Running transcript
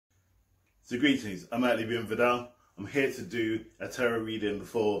So greetings, I'm Atlibian Vidal. I'm here to do a tarot reading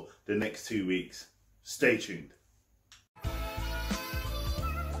for the next 2 weeks. Stay tuned.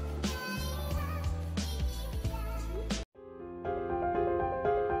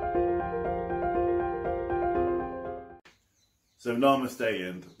 So namaste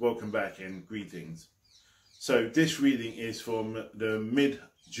and welcome back and greetings. So this reading is from the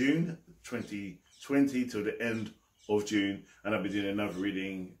mid-June 2020 till the end of June, and I'll be doing another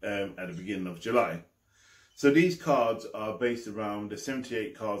reading at the beginning of July. So these cards are based around the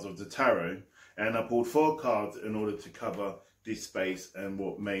 78 cards of the tarot, and I pulled 4 cards in order to cover this space and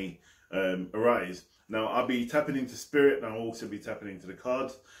what may arise. Now I'll be tapping into spirit, and I'll also be tapping into the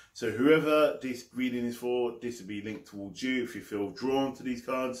cards. So whoever this reading is for, this will be linked towards you. If you feel drawn to these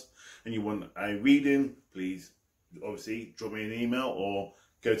cards and you want a reading, please obviously drop me an email or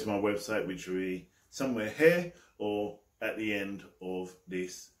go to my website, which will be somewhere here or at the end of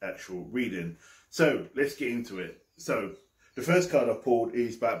this actual reading. So let's get into it. So the first card I pulled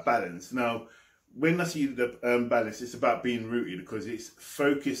is about balance. Now, when I see the balance, it's about being rooted because it's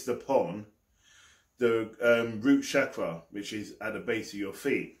focused upon the root chakra, which is at the base of your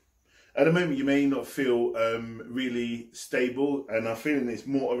feet. At the moment, you may not feel really stable, and I'm feeling it's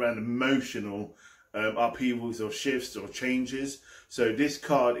more around emotional upheavals or shifts or changes. So this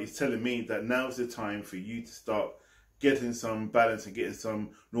card is telling me that now's the time for you to start getting some balance and getting some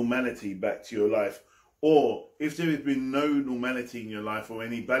normality back to your life. Or if there has been no normality in your life or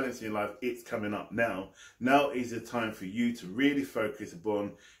any balance in your life, it's coming up now. Now is the time for you to really focus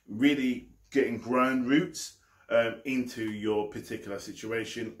upon really getting ground roots into your particular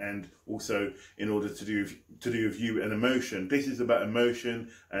situation, and also in order to do with you and emotion. This is about emotion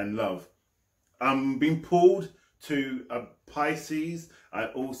and love. I'm being pulled to a Pisces, and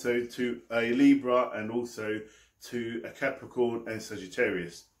also to a Libra, and also to a Capricorn and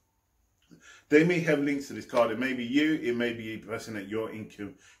Sagittarius. They may have links to this card. It may be you, it may be a person that you're in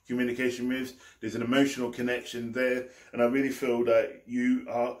communication with. There's an emotional connection there, and I really feel that you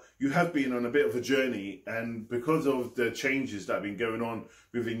have been on a bit of a journey, and because of the changes that have been going on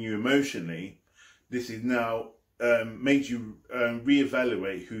within you emotionally, this is now made you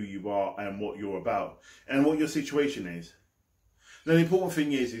reevaluate who you are and what you're about and what your situation is. Now, the important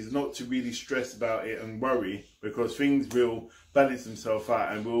thing is not to really stress about it and worry, because things will balance themselves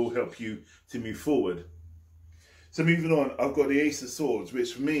out and will help you to move forward. So moving on, I've got the Ace of Swords,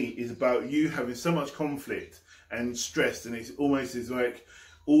 which for me is about you having so much conflict and stress, and it's almost as like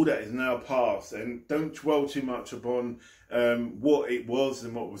all that is now past, and don't dwell too much upon what it was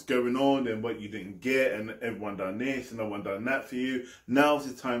and what was going on and what you didn't get, and everyone done this and no one done that for you. Now's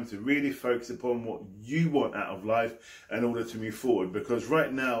the time to really focus upon what you want out of life in order to move forward, because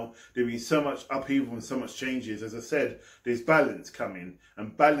right now there's been so much upheaval and so much changes. As I said, there's balance coming,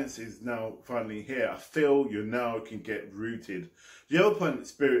 and balance is now finally here. I feel you now can get rooted. The other point that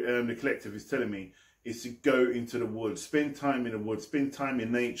Spirit, the collective, is telling me is to go into the woods, spend time in the woods, spend time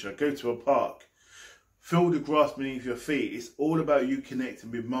in nature, go to a park, feel the grass beneath your feet. It's all about you connecting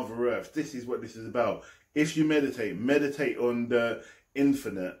with Mother Earth. This is what this is about. If you meditate on the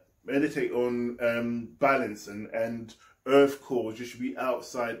infinite, meditate on balance and earth cores. You should be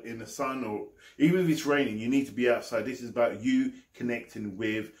outside in the sun, or even if it's raining, you need to be outside. This is about you connecting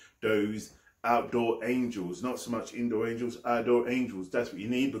with those outdoor angels, not so much indoor angels, outdoor angels. That's what you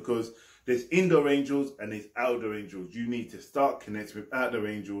need, because there's indoor angels and there's outdoor angels. You need to start connecting with outdoor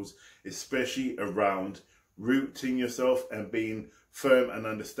angels, especially around rooting yourself and being firm and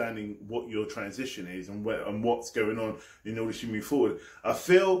understanding what your transition is and what's going on in order to move forward. I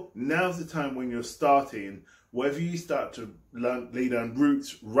feel now's the time when you're starting, whatever you start to lay down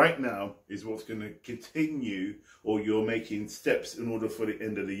roots right now is what's going to continue, or you're making steps in order for the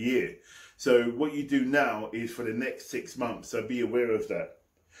end of the year. So what you do now is for the next 6 months, so be aware of that.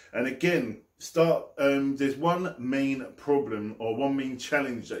 And again, there's one main problem or one main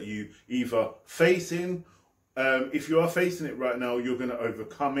challenge that you either facing. If you are facing it right now, you're going to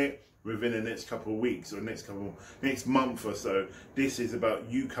overcome it within the next couple of weeks or next month or so. This is about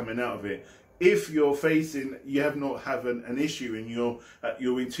you coming out of it. If you're facing, you have not having an issue and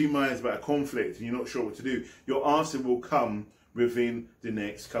you're in 2 minds about a conflict and you're not sure what to do, your answer will come within the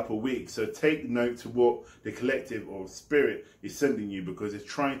next couple of weeks. So take note to what the collective or spirit is sending you, because it's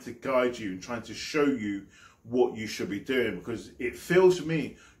trying to guide you and trying to show you what you should be doing, because it feels to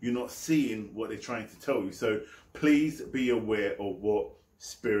me you're not seeing what they're trying to tell you. So please be aware of what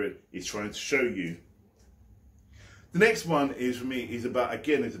spirit is trying to show you. The next one is for me is about,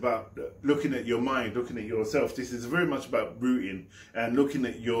 again, it's about looking at your mind, looking at yourself. This is very much about rooting and looking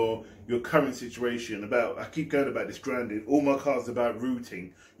at your current situation. I keep going about this grounding. All my cards are about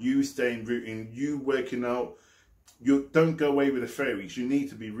rooting. You staying rooting, you working out. You don't go away with the fairies. You need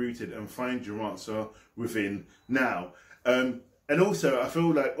to be rooted and find your answer within now. And also, I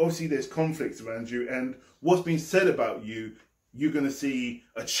feel like obviously there's conflicts around you, and what's been said about you, you're going to see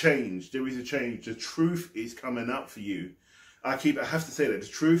a change. There is a change. The truth is coming out for you. I have to say that the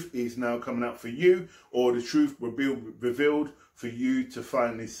truth is now coming out for you, or the truth will be revealed for you to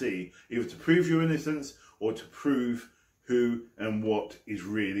finally see, either to prove your innocence or to prove who and what is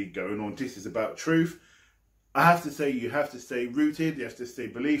really going on. This is about truth. I have to say, you have to stay rooted, you have to stay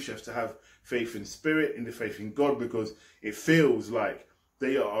believed, you have to have faith in spirit, in the faith in God, because it feels like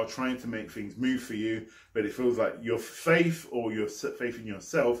they are trying to make things move for you, but it feels like your faith or your faith in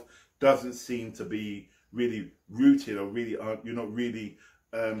yourself doesn't seem to be really rooted, or really you're not really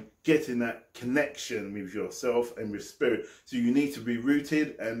getting that connection with yourself and with spirit. So you need to be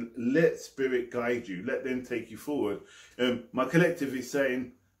rooted and let spirit guide you, let them take you forward. My collective is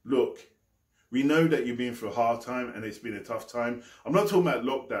saying, look, we know that you've been through a hard time and it's been a tough time. I'm not talking about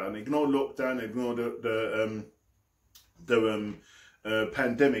lockdown. Ignore lockdown, ignore the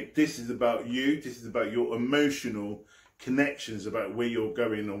pandemic. This is about you. This is about your emotional connections, about where you're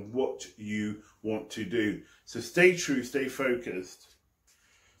going and what you want to do. So stay true, stay focused.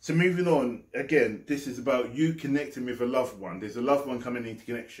 So moving on, again, this is about you connecting with a loved one. There's a loved one coming into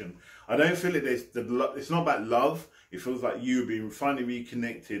connection. I don't feel like it's not about love. It feels like you've been finally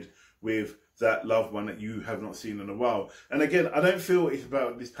reconnected with that loved one that you have not seen in a while. And again, I don't feel it's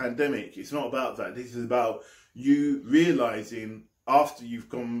about this pandemic. It's not about that. This is about you realizing, after you've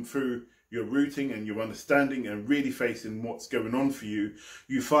gone through your rooting and your understanding and really facing what's going on for you,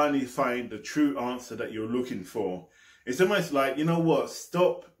 you finally find the true answer that you're looking for. It's almost like, you know what,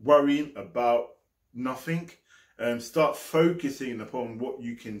 stop worrying about nothing and start focusing upon what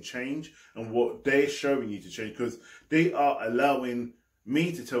you can change and what they're showing you to change, because they are allowing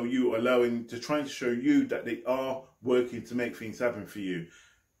me to tell you, trying to show you that they are working to make things happen for you.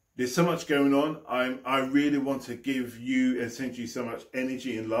 There's so much going on. I really want to give you and send you so much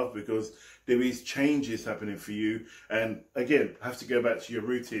energy and love, because there is changes happening for you. And again, I have to go back to your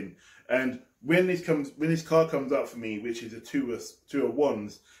routine. And when this card comes up for me, which is a two of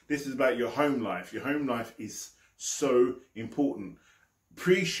wands, this is about your home life. Your home life is so important.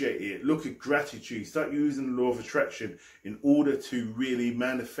 Appreciate it. Look at gratitude. Start using the law of attraction in order to really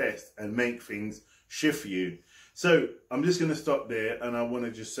manifest and make things shift for you. So I'm just going to stop there, and I want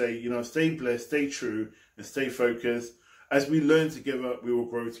to just say, you know, stay blessed, stay true, and stay focused. As we learn together, we will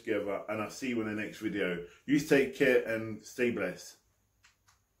grow together, and I'll see you in the next video. You take care and stay blessed.